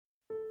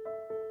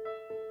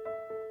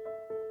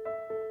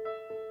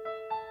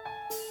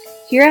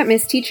Here at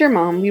Miss Teacher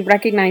Mom, we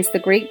recognize the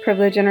great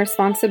privilege and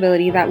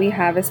responsibility that we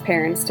have as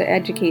parents to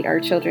educate our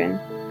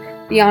children.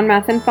 Beyond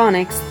math and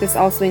phonics, this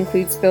also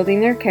includes building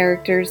their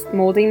characters,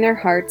 molding their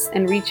hearts,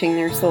 and reaching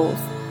their souls.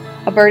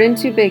 A burden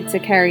too big to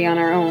carry on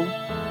our own.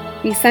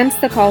 We sense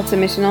the call to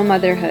missional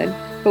motherhood,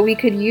 but we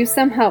could use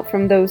some help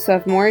from those who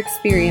have more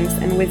experience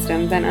and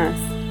wisdom than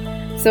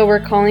us. So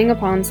we're calling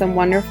upon some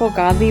wonderful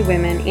godly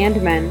women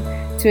and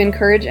men to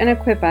encourage and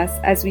equip us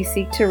as we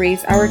seek to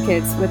raise our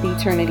kids with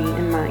eternity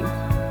in mind.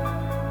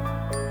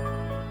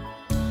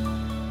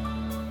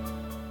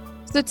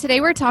 So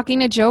today we're talking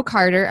to Joe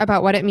Carter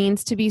about what it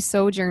means to be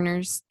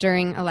sojourners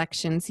during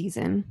election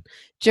season.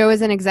 Joe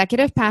is an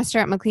executive pastor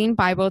at McLean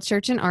Bible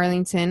Church in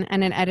Arlington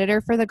and an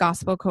editor for the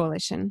Gospel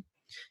Coalition.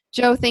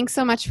 Joe, thanks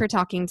so much for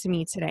talking to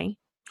me today.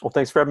 Well,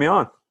 thanks for having me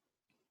on.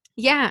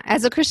 Yeah,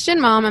 as a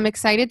Christian mom, I'm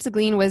excited to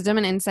glean wisdom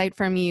and insight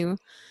from you.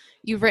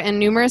 You've written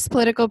numerous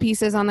political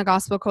pieces on the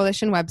Gospel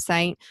Coalition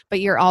website,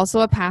 but you're also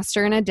a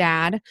pastor and a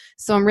dad.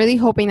 So I'm really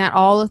hoping that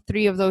all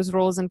three of those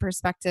roles and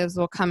perspectives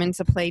will come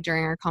into play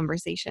during our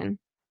conversation.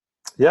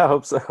 Yeah, I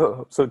hope so.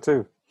 Hope so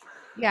too.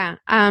 Yeah.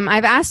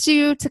 I've asked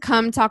you to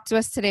come talk to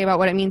us today about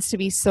what it means to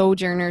be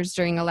sojourners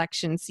during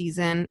election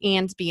season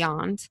and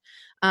beyond.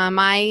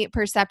 My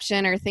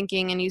perception or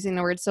thinking in using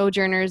the word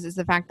sojourners is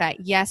the fact that,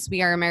 yes,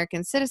 we are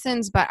American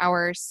citizens, but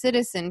our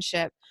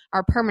citizenship,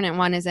 our permanent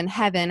one, is in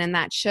heaven, and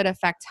that should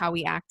affect how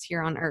we act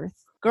here on earth.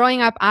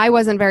 Growing up, I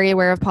wasn't very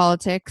aware of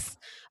politics,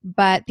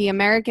 but the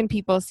American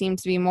people seem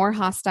to be more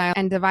hostile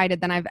and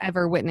divided than I've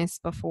ever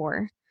witnessed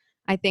before.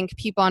 I think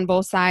people on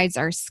both sides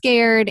are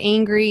scared,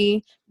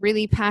 angry,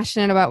 really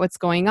passionate about what's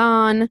going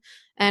on.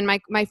 And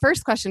my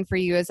first question for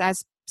you is,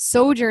 as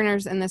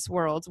sojourners in this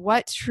world,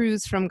 what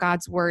truths from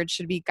God's word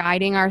should be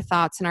guiding our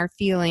thoughts and our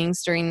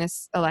feelings during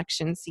this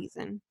election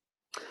season?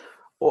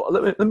 Well,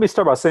 let me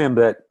start by saying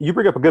that you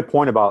bring up a good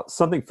point about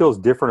something feels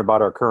different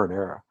about our current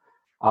era.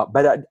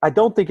 But I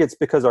don't think it's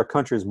because our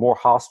country is more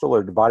hostile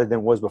or divided than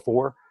it was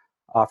before.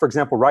 For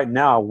example, right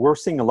now, we're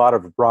seeing a lot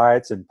of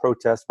riots and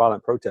protests,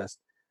 violent protests.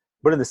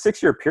 But in the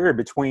 6-year period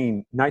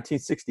between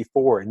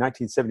 1964 and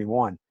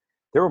 1971,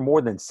 there were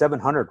more than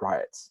 700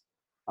 riots.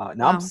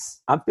 Now, Wow.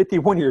 I'm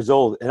 51 years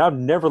old, and I've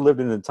never lived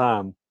in a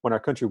time when our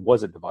country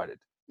wasn't divided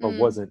or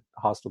wasn't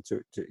hostile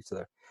to each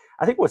other.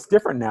 I think what's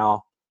different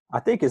now,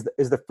 is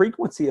the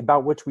frequency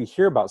about which we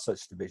hear about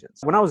such divisions.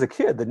 When I was a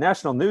kid, the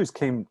national news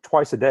came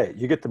twice a day.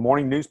 You get the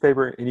morning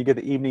newspaper and you get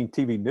the evening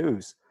TV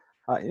news.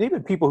 And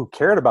even people who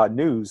cared about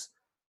news,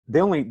 they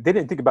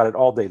didn't think about it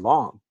all day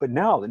long. But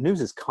now the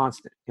news is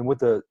constant, and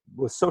with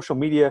social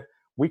media,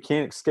 we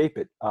can't escape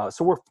it.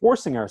 So we're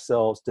forcing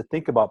ourselves to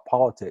think about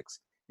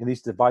politics and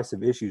these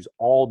divisive issues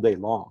all day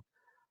long.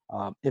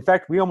 In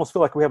fact, we almost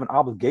feel like we have an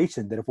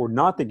obligation that if we're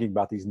not thinking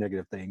about these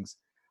negative things,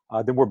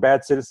 then we're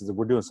bad citizens and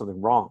we're doing something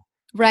wrong.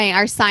 Right.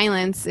 Our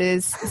silence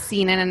is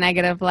seen in a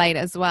negative light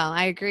as well.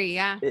 I agree.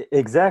 Yeah.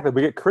 Exactly.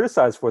 We get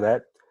criticized for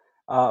that,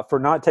 for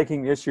not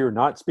taking issue or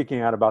not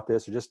speaking out about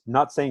this or just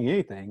not saying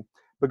anything.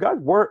 But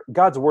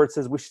God's word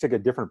says we should take a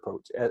different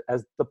approach.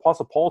 As the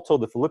Apostle Paul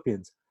told the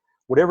Philippians,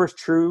 whatever is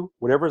true,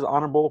 whatever is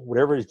honorable,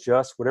 whatever is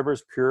just, whatever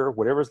is pure,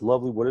 whatever is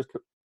lovely, what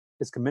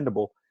is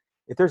commendable,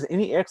 if there's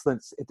any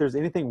excellence, if there's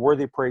anything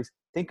worthy of praise,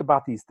 think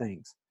about these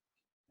things.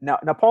 Now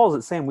Paul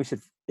isn't saying we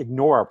should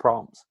ignore our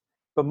problems,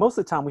 but most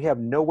of the time we have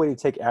no way to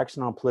take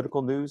action on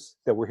political news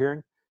that we're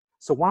hearing.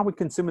 So why are we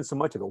consuming so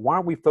much of it? Why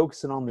aren't we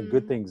focusing on the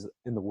good things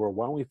in the world?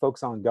 Why don't we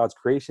focus on God's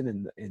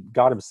creation and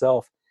God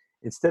himself,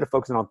 instead of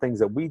focusing on things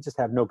that we just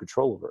have no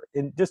control over,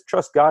 and just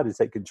trust God to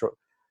take control,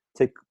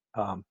 to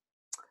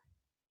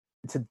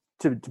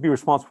be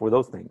responsible for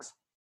those things.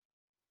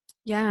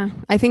 Yeah,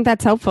 I think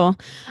that's helpful.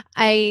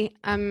 I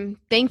am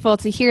thankful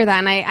to hear that,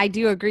 and I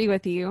do agree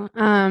with you.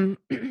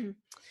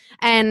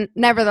 And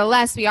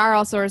nevertheless, we are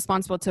also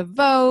responsible to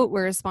vote.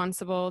 We're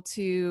responsible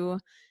to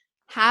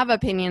have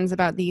opinions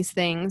about these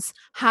things.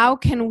 How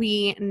can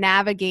we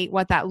navigate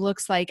what that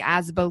looks like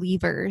as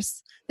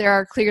believers? There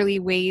are clearly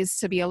ways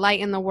to be a light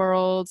in the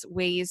world,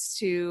 ways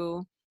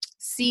to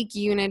seek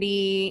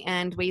unity,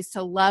 and ways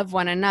to love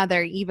one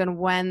another, even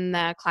when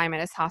the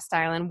climate is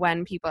hostile and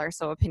when people are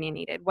so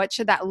opinionated. What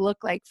should that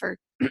look like for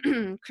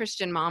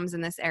Christian moms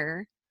in this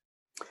era?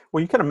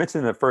 Well, you kind of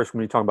mentioned it first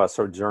when you talk about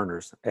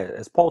sojourners.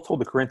 As Paul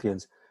told the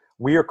Corinthians,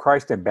 we are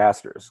Christ's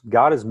ambassadors.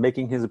 God is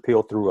making his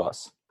appeal through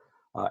us.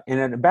 And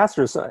an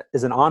ambassador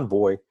is an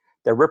envoy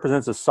that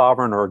represents a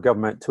sovereign or a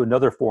government to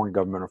another foreign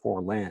government or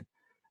foreign land.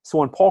 So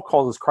when Paul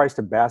calls us Christ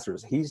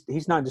ambassadors,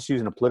 he's not just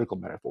using a political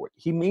metaphor.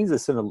 He means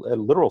this in a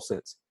literal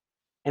sense.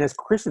 And as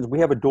Christians, we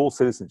have a dual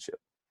citizenship.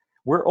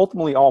 We're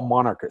ultimately all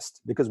monarchists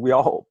because we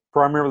all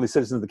primarily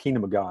citizens of the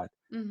kingdom of God,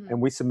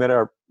 and we submit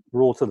our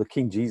rule to the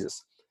King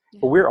Jesus. Yeah.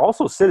 But we're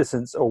also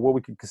citizens, or what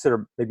we could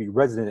consider maybe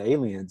resident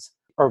aliens,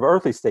 of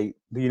earthly state,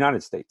 the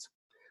United States.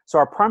 So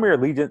our primary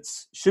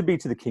allegiance should be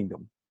to the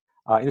kingdom.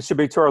 And it should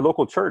be to our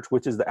local church,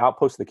 which is the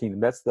outpost of the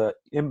kingdom. That's the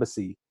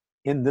embassy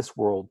in this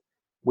world,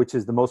 which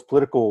is the most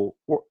political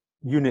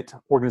unit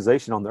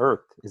organization on the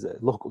earth, is a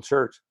local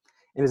church.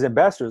 And as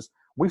ambassadors,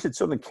 we should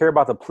certainly care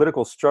about the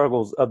political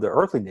struggles of the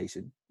earthly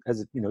nation,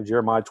 as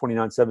Jeremiah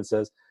 29:7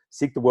 says,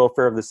 seek the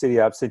welfare of the city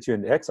I've sent you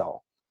into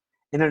exile.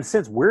 And in a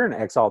sense, we're in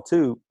exile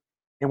too,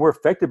 and we're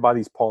affected by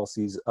these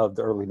policies of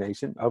the early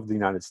nation, of the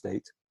United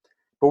States.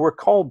 But we're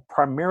called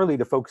primarily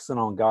to focus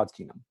on God's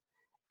kingdom.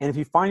 And if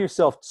you find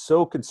yourself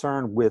so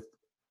concerned with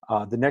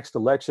the next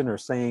election, or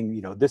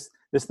saying, this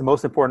is the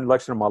most important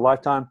election of my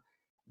lifetime,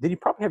 then you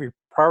probably have your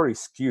priorities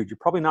skewed. You're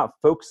probably not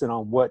focusing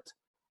on what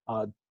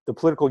the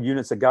political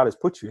units that God has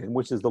put you in,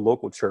 which is the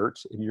local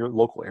church in your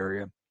local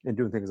area, and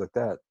doing things like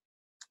that.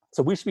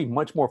 So we should be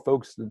much more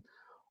focused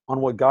on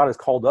what God has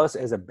called us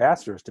as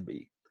ambassadors to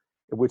be,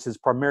 which is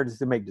primarily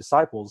to make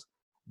disciples,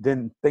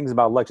 than things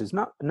about elections.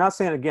 Not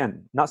saying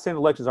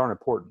elections aren't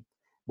important,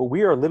 but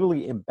we are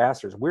literally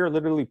ambassadors. We are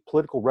literally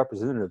political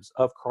representatives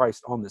of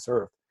Christ on this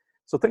earth.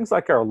 So things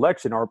like our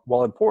election are,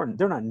 while important,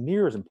 they're not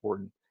near as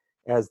important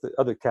as the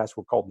other tasks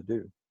we're called to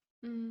do.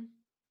 Mm.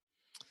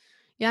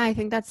 Yeah, I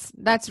think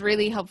that's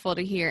really helpful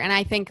to hear. And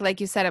I think,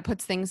 like you said, it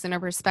puts things in a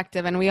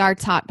perspective, and we are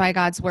taught by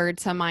God's word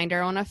to mind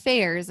our own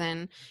affairs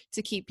and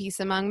to keep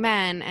peace among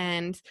men.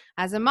 And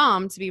as a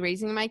mom, to be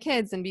raising my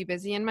kids and be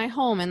busy in my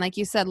home. And like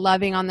you said,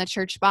 loving on the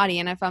church body.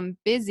 And if I'm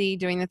busy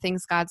doing the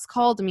things God's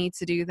called me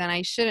to do, then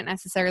I shouldn't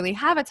necessarily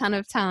have a ton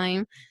of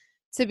time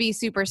to be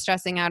super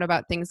stressing out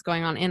about things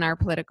going on in our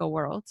political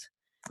world.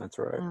 That's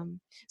right.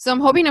 So I'm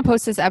hoping to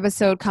post this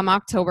episode come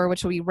October,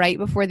 which will be right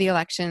before the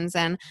elections.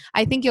 And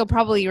I think you'll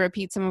probably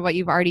repeat some of what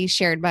you've already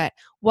shared, but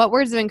what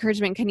words of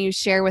encouragement can you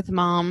share with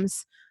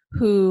moms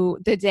who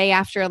the day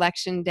after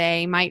election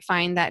day might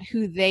find that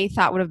who they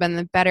thought would have been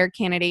the better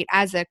candidate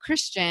as a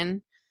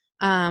Christian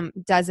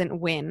doesn't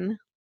win?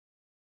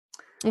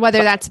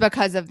 Whether that's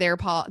because of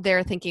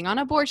their thinking on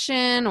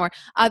abortion or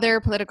other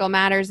political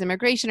matters,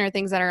 immigration, or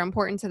things that are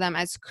important to them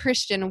as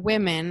Christian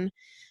women,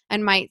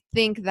 and might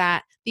think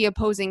that the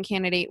opposing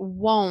candidate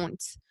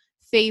won't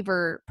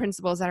favor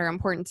principles that are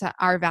important to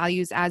our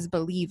values as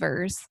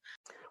believers.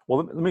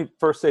 Well, let me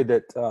first say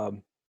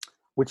that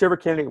whichever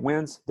candidate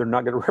wins, they're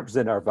not going to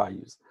represent our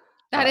values.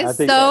 That is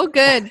so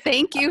good.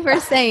 Thank you for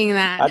saying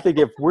that. I think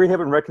if we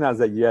haven't recognized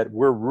that yet,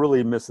 we're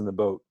really missing the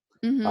boat.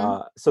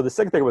 Mm-hmm. So the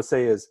second thing I would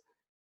say is,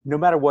 no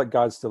matter what,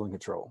 God's still in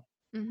control.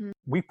 Mm-hmm.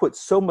 We put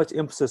so much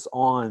emphasis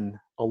on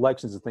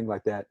elections and things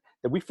like that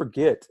we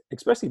forget,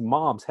 especially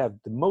moms have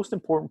the most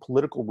important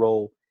political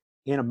role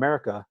in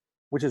America,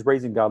 which is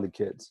raising godly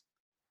kids.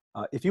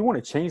 If you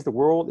want to change the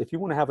world, if you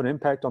want to have an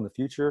impact on the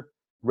future,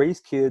 raise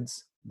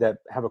kids that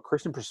have a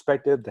Christian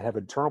perspective, that have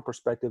an eternal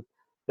perspective,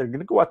 that are going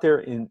to go out there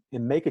and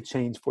make a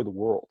change for the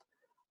world.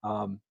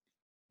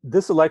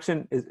 This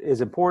election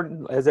is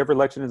important, as every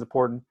election is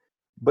important,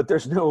 but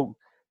there's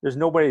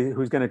nobody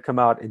who's going to come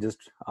out and just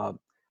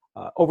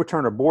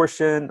overturn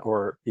abortion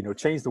or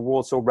change the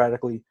world so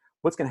radically.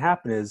 What's going to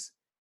happen is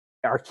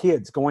our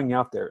kids going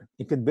out there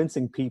and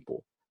convincing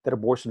people that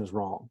abortion is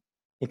wrong,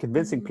 and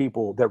convincing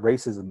people that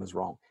racism is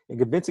wrong, and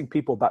convincing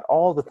people about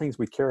all the things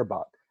we care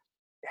about.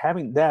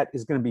 Having that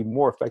is going to be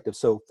more effective.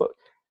 So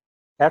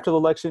after the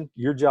election,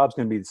 your job's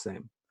going to be the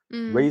same.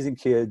 Raising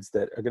kids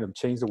that are going to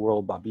change the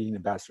world by being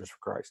ambassadors for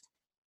Christ.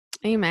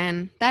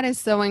 Amen. That is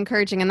so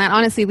encouraging. And that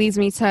honestly leads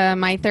me to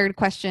my third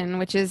question,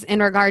 which is in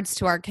regards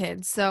to our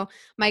kids. So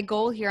my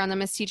goal here on the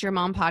Miss Teacher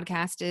Mom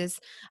podcast is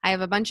I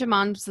have a bunch of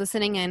moms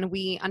listening in.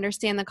 We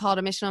understand the call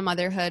to missional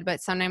motherhood, but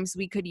sometimes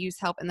we could use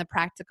help in the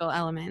practical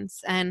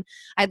elements. And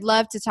I'd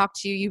love to talk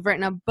to you. You've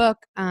written a book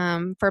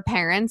for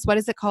parents. What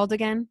is it called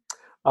again?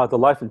 The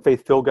Life and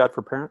Faith Field Guide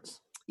for Parents.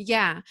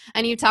 Yeah.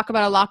 And you talk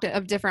about a lot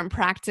of different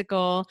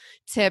practical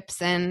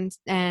tips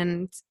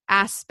and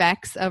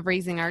aspects of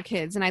raising our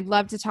kids. And I'd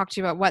love to talk to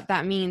you about what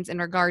that means in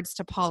regards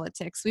to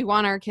politics. We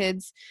want our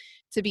kids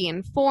to be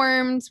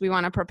informed. We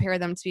want to prepare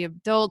them to be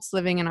adults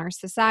living in our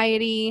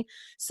society.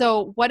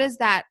 So what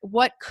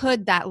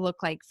could that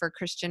look like for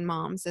Christian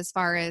moms as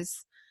far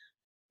as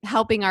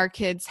helping our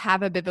kids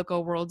have a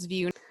biblical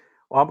worldview?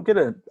 Well, I'm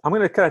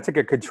gonna kind of take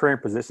a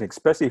contrarian position,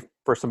 especially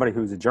for somebody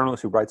who's a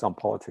journalist who writes on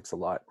politics a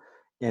lot.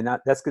 And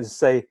that's going to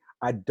say,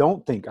 I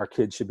don't think our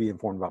kids should be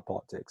informed about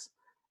politics,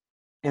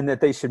 and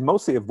that they should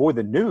mostly avoid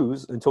the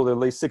news until they're at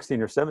least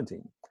 16 or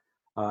 17.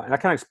 And I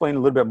kind of explain a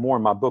little bit more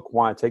in my book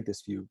why I take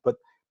this view. But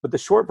the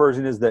short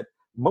version is that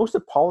most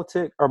of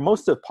politics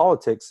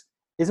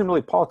isn't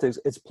really politics.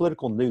 It's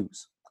political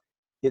news.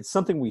 It's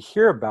something we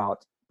hear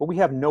about, but we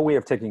have no way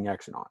of taking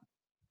action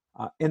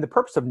on. And the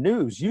purpose of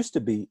news used to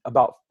be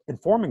about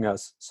informing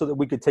us so that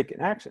we could take an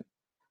action,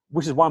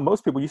 which is why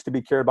most people used to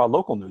be cared about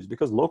local news,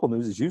 because local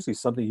news is usually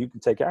something you can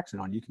take action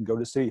on. You can go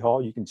to City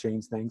Hall, you can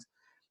change things.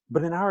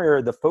 But in our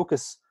era, the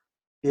focus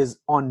is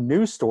on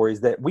news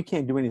stories that we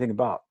can't do anything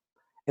about.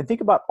 And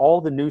think about all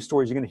the news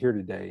stories you're going to hear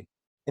today,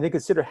 and then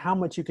consider how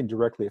much you can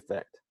directly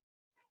affect.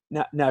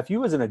 Now, if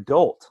you as an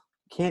adult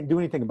can't do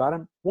anything about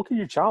them, what can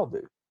your child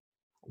do?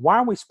 Why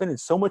are we spending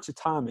so much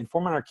time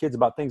informing our kids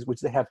about things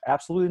which they have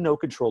absolutely no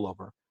control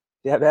over?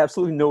 They have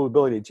absolutely no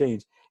ability to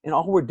change. And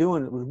all we're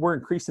doing is we're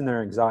increasing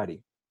their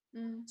anxiety.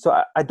 So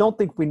I don't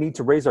think we need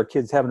to raise our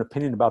kids to have an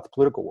opinion about the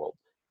political world.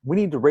 We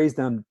need to raise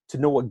them to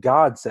know what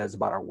God says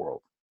about our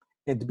world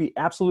and to be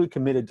absolutely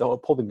committed to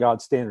upholding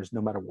God's standards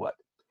no matter what.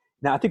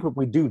 Now, I think if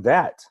we do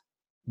that,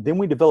 then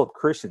we develop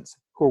Christians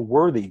who are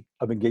worthy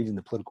of engaging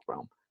the political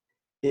realm.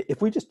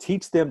 If we just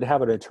teach them to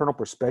have an eternal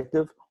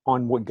perspective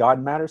on what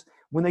God matters,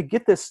 when they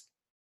get this,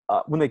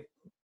 when they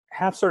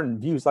have certain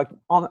views, like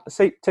on,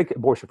 say, take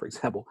abortion, for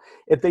example,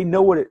 if they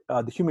know what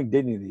the human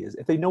dignity is,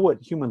 if they know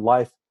what human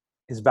life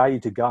is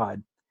valued to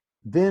God,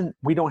 then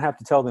we don't have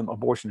to tell them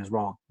abortion is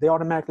wrong. They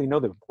automatically know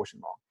that abortion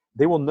is wrong.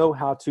 They will know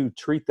how to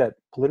treat that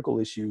political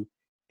issue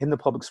in the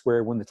public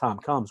square when the time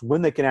comes,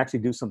 when they can actually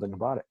do something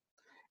about it.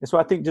 And so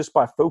I think just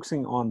by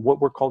focusing on what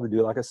we're called to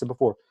do, like I said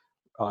before,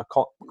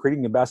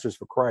 creating ambassadors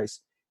for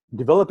Christ,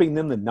 developing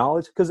them the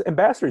knowledge, because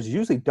ambassadors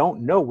usually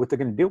don't know what they're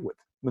going to deal with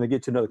when they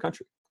get to another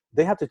country.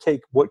 They have to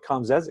take what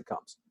comes as it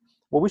comes.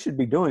 What we should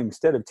be doing,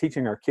 instead of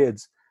teaching our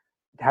kids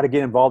how to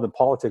get involved in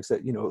politics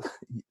at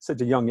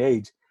such a young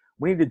age,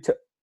 we need to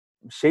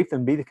shape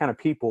them, be the kind of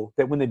people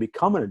that when they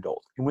become an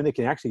adult and when they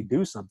can actually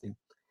do something,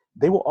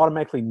 they will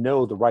automatically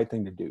know the right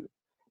thing to do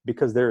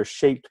because they're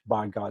shaped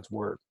by God's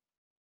word.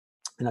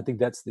 And I think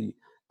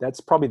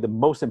that's probably the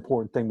most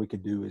important thing we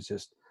could do is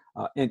just,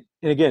 and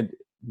again,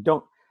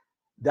 the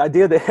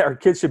idea that our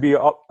kids should be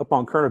up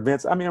on current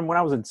events. I mean, when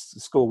I was in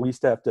school, we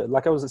used to have to,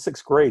 like I was in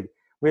sixth grade,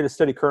 we had to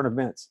study current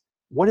events.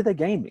 What did they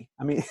gain me?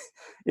 I mean,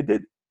 it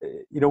did,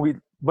 we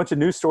bunch of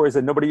news stories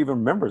that nobody even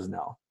remembers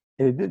now.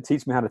 And it didn't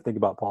teach me how to think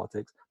about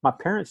politics. My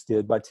parents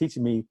did by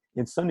teaching me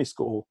in Sunday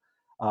school,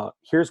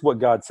 here's what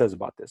God says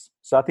about this.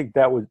 So I think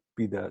that would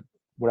be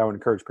what I would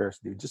encourage parents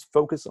to do. Just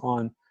focus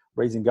on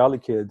raising godly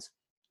kids.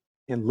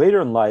 And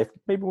later in life,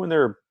 maybe when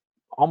they're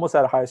almost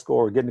out of high school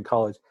or getting to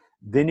college,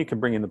 then you can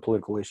bring in the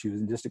political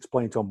issues and just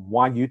explain to them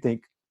why you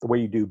think the way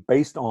you do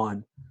based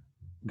on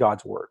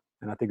God's word.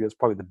 And I think that's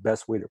probably the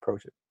best way to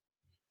approach it.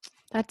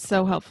 That's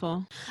so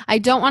helpful. I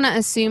don't want to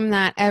assume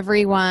that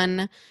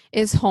everyone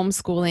is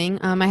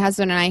homeschooling. My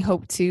husband and I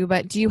hope to,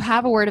 but do you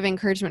have a word of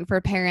encouragement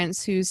for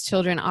parents whose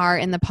children are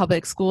in the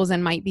public schools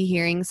and might be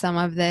hearing some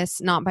of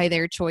this, not by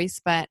their choice,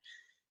 but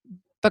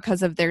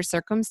because of their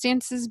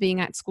circumstances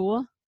being at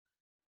school?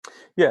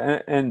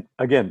 Yeah. And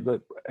again,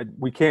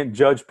 we can't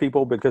judge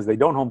people because they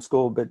don't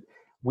homeschool,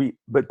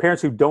 but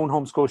parents who don't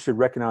homeschool should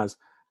recognize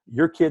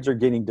your kids are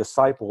getting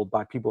discipled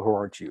by people who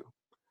aren't you.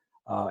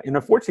 And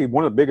unfortunately,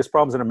 one of the biggest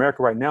problems in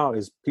America right now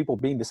is people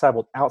being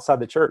discipled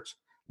outside the church.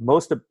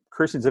 Most of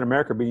Christians in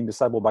America are being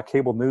discipled by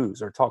cable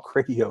news or talk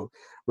radio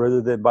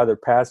rather than by their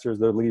pastors,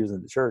 their leaders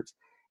in the church.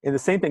 And the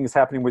same thing is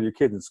happening with your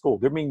kids in school.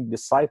 They're being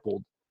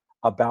discipled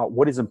about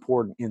what is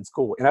important in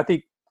school. And I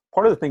think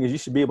part of the thing is you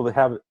should be able to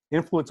have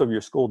influence over your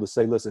school to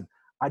say, listen,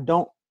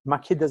 my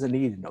kid doesn't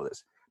need to know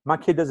this. My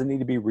kid doesn't need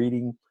to be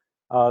reading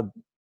the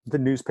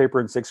newspaper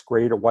in sixth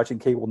grade or watching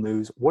cable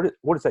news. What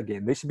is that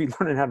game? They should be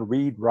learning how to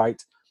read,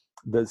 write,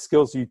 the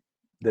skills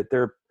that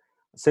they're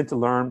sent to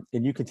learn,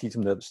 and you can teach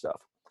them the other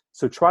stuff.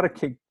 So try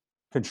to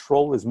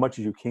control as much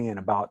as you can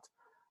about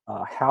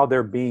how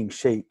they're being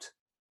shaped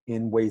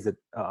in ways that,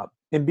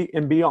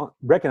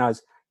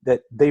 recognize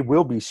that they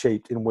will be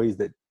shaped in ways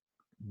that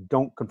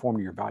don't conform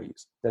to your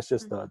values. That's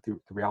just the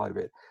reality of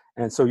it.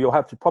 And so you'll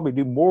have to probably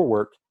do more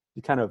work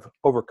to kind of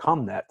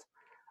overcome that.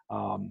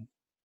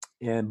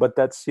 But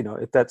that's,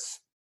 if that's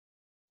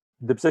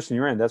the position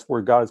you're in, that's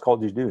where God has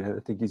called you to do. And I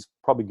think he's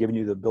probably given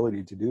you the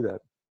ability to do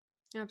that.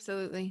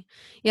 Absolutely.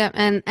 Yeah.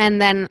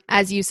 And then,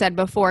 as you said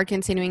before,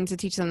 continuing to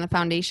teach them the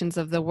foundations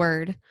of the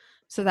word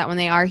so that when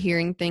they are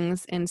hearing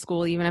things in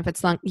school, even if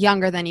it's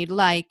younger than you'd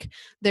like,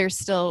 they're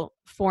still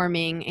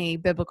forming a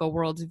biblical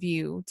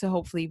worldview to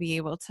hopefully be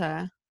able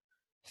to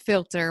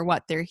filter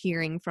what they're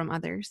hearing from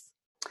others.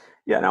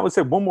 Yeah. And I would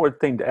say one more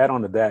thing to add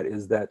on to that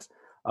is that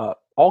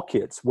all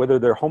kids, whether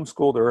they're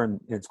homeschooled or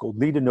in school,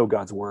 need to know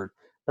God's word.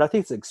 But I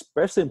think it's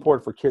especially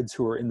important for kids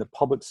who are in the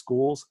public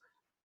schools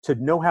to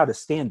know how to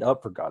stand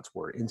up for God's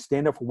word and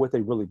stand up for what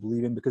they really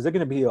believe in, because they're going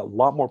to be a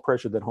lot more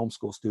pressure than a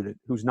homeschool student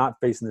who's not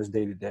facing this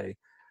day to day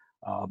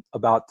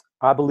about,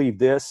 I believe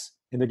this,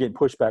 and they're getting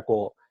pushback.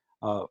 Well,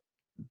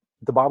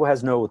 the Bible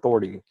has no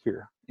authority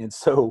here. And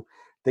so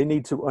they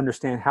need to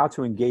understand how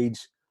to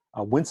engage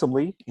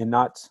winsomely and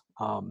not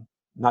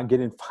get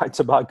in fights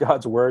about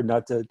God's word,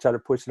 not to try to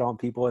push it on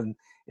people in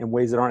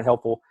ways that aren't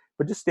helpful,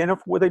 but just stand up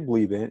for what they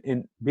believe in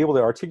and be able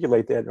to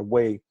articulate that in a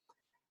way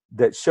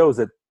that shows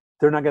that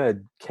they're not going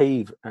to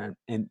cave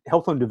and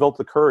help them develop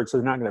the courage so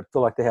they're not going to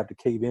feel like they have to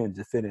cave in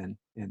to fit in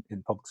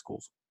public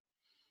schools.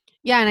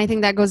 Yeah, and I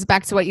think that goes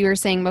back to what you were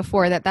saying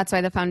before, that's why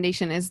the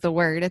foundation is the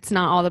word. It's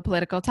not all the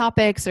political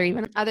topics or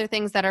even other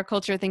things that our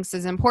culture thinks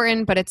is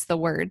important, but it's the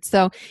word.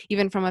 So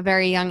even from a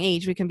very young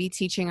age, we can be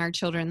teaching our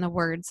children the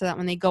word so that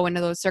when they go into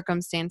those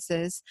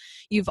circumstances,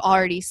 you've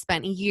already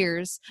spent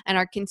years and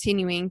are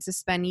continuing to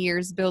spend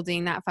years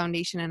building that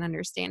foundation and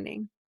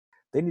understanding.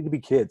 They need to be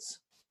kids.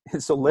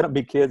 And so let them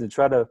be kids and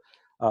try to,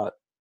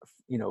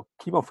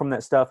 keep them from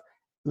that stuff.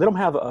 Let them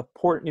have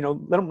let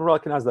them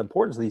recognize the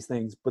importance of these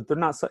things, but they're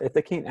not, if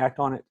they can't act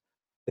on it,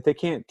 if they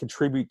can't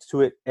contribute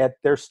to it at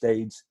their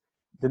stage,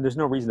 then there's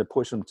no reason to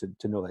push them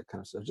to know that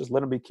kind of stuff. Just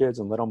let them be kids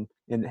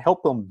and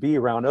help them be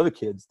around other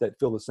kids that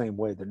feel the same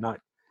way. They're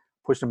not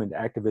pushing them into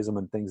activism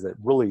and things that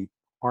really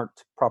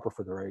aren't proper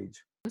for their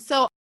age.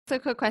 So it's a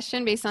quick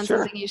question based on Sure.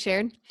 something you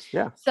shared.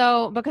 Yeah.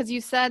 So because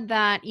you said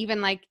that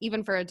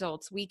even for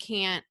adults, we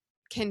can't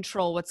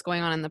control what's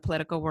going on in the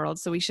political world.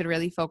 So we should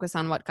really focus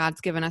on what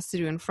God's given us to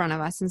do in front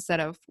of us instead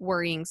of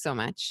worrying so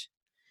much.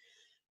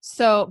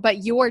 So,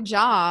 but your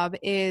job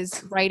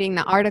is writing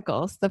the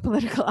articles, the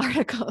political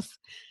articles,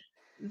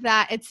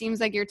 that it seems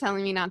like you're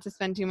telling me not to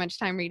spend too much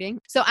time reading.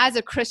 So as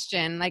a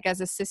Christian, like as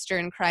a sister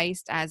in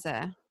Christ,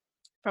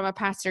 from a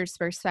pastor's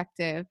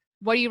perspective,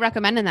 what do you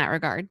recommend in that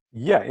regard?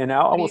 Yeah, and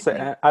I will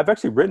say I've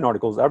actually written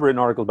articles. I've written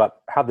articles about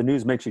how the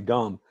news makes you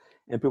dumb,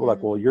 and people are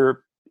like, "Well,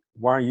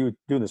 why are you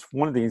doing this?"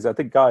 One of the things I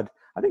think God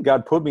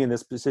put me in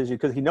this position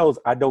because He knows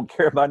I don't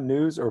care about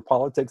news or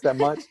politics that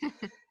much,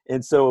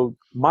 and so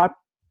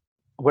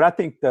what I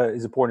think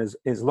is important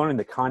is learning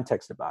the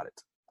context about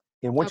it.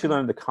 And once you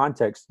learn the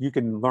context, you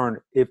can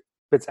learn if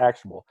it's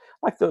actionable.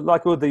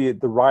 Like with the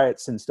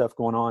riots and stuff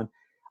going on,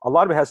 a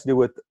lot of it has to do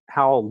with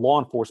how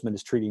law enforcement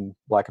is treating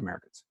Black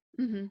Americans.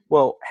 Mm-hmm.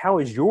 Well, how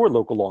is your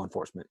local law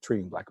enforcement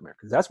treating Black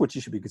Americans? That's what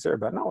you should be concerned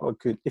about. No,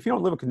 if you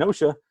don't live in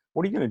Kenosha,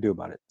 what are you going to do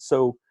about it?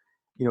 So,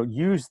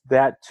 use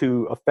that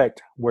to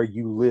affect where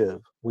you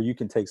live, where you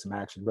can take some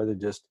action, rather than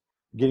just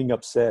getting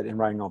upset and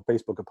writing on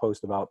Facebook a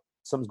post about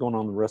something's going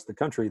on in the rest of the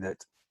country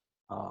that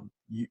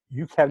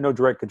you have no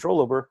direct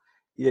control over,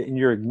 and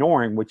you're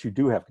ignoring what you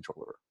do have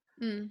control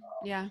over.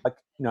 Yeah.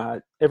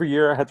 Every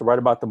year I have to write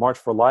about the March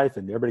for Life,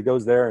 and everybody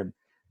goes there, and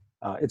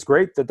it's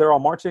great that they're all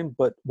marching,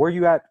 but where are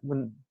you at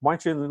why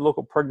aren't you in the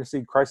local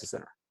pregnancy crisis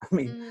center? I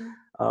mean,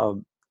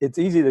 it's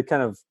easy to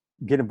kind of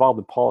get involved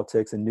in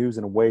politics and news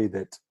in a way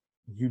that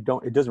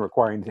it doesn't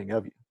require anything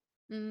of you.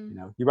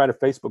 You write a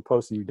Facebook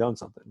post and you've done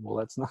something. Well,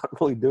 that's not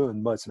really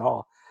doing much at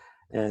all.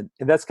 And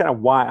that's kind of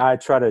why I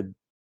try to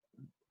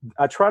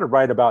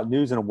write about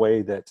news in a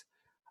way that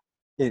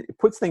it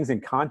puts things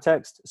in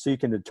context so you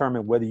can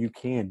determine whether you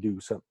can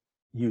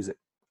use it.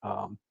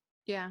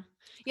 Yeah.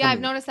 I've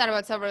noticed that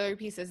about several other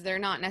pieces. They're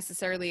not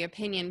necessarily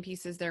opinion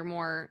pieces. They're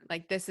more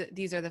like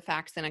these are the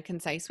facts in a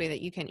concise way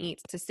that you can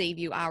eat to save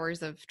you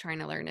hours of trying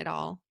to learn it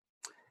all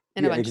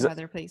in a bunch of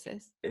other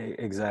places.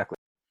 Exactly.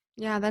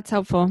 Yeah, that's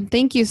helpful.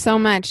 Thank you so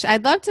much.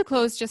 I'd love to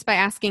close just by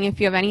asking if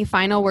you have any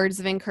final words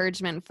of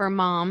encouragement for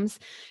moms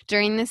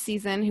during this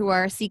season who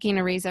are seeking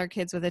to raise our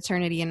kids with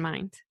eternity in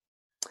mind.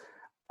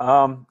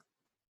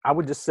 I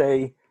would just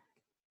say,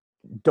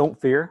 don't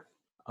fear.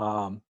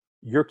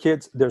 Your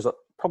kids, there's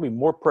probably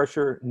more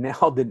pressure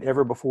now than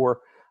ever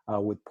before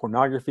with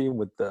pornography,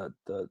 with the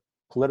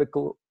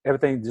political,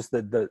 everything, just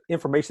the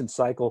information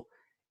cycle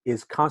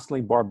is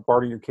constantly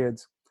bombarding your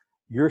kids.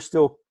 You're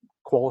still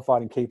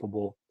qualified and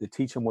capable to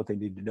teach them what they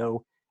need to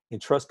know, and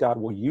trust God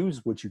will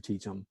use what you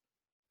teach them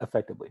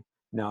effectively.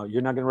 Now,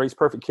 you're not going to raise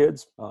perfect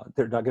kids.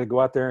 They're not going to go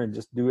out there and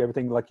just do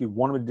everything like you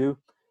want them to do,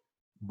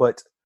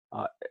 but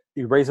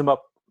you raise them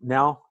up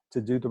now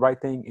to do the right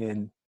thing.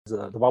 And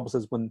the Bible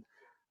says when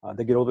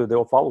they get older,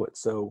 they'll follow it.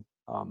 So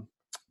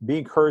be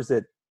encouraged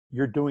that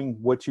you're doing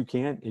what you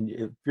can. And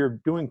if you're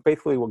doing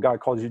faithfully what God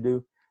calls you to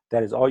do,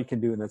 that is all you can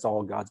do. And that's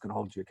all God's going to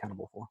hold you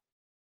accountable for.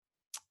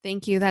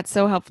 Thank you. That's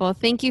so helpful.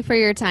 Thank you for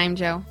your time,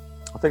 Joe.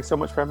 Well, thanks so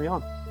much for having me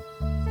on.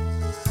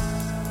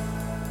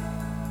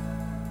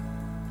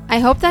 I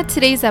hope that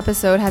today's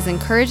episode has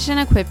encouraged and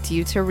equipped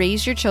you to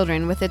raise your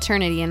children with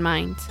eternity in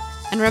mind.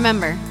 And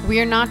remember, we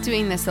are not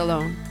doing this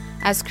alone.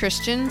 As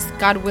Christians,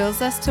 God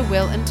wills us to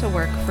will and to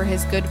work for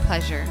His good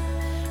pleasure.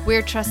 We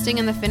are trusting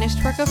in the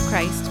finished work of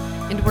Christ,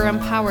 and we're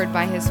empowered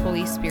by His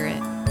Holy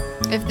Spirit.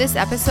 If this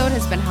episode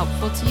has been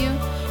helpful to you,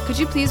 could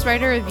you please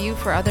write a review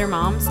for other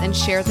moms and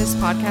share this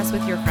podcast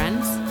with your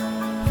friends?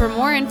 For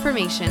more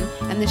information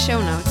and the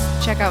show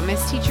notes, check out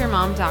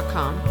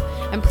MissTeacherMom.com.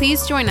 And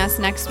please join us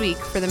next week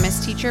for the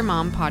Miss Teacher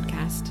Mom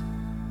podcast.